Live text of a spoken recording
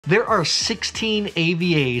There are 16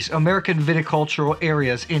 AVAs, American Viticultural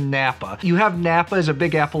Areas, in Napa. You have Napa as a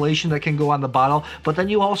big appellation that can go on the bottle, but then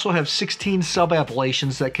you also have 16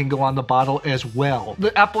 sub-appellations that can go on the bottle as well.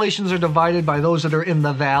 The appellations are divided by those that are in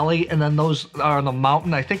the valley, and then those are on the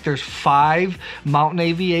mountain. I think there's 5 mountain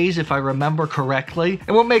AVAs, if I remember correctly.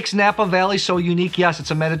 And what makes Napa Valley so unique, yes, it's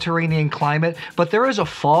a Mediterranean climate, but there is a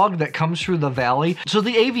fog that comes through the valley. So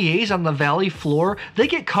the AVAs on the valley floor, they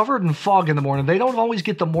get covered in fog in the morning. They don't always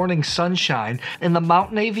get the morning sunshine. And the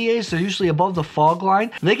mountain AVAs, they're usually above the fog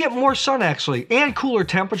line. They get more sun actually, and cooler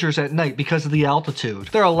temperatures at night because of the altitude.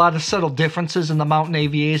 There are a lot of subtle differences in the mountain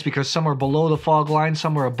AVAs because some are below the fog line,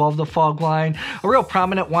 some are above the fog line. A real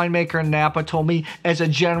prominent winemaker in Napa told me, as a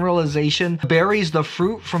generalization, berries, the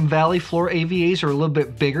fruit from valley floor AVAs, are a little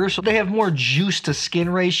bit bigger, so they have more juice to skin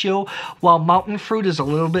ratio, while mountain fruit is a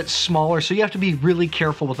little bit smaller, so you have to be really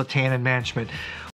careful with the tannin management.